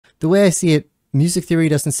The way I see it, music theory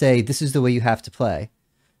doesn't say this is the way you have to play.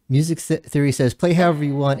 Music theory says play however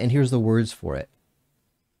you want, and here's the words for it.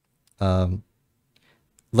 Um,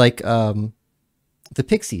 like the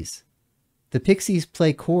Pixies. The Pixies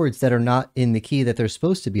play chords that are not in the key that they're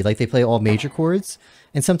supposed to be. Like they play all major chords,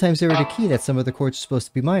 and sometimes they're in a key that some of the chords are supposed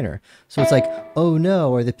to be minor. So it's like, oh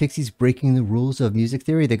no, are the Pixies breaking the rules of music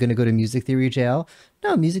theory? They're going to go to music theory jail?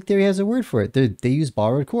 No, music theory has a word for it. They use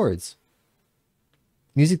borrowed chords.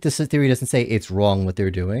 Music theory doesn't say it's wrong what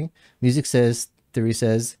they're doing. Music theory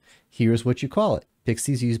says, here's what you call it.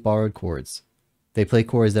 Pixies use borrowed chords. They play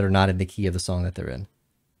chords that are not in the key of the song that they're in.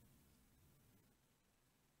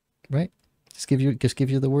 Right? Just give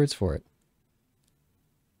you the words for it.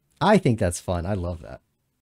 I think that's fun. I love that.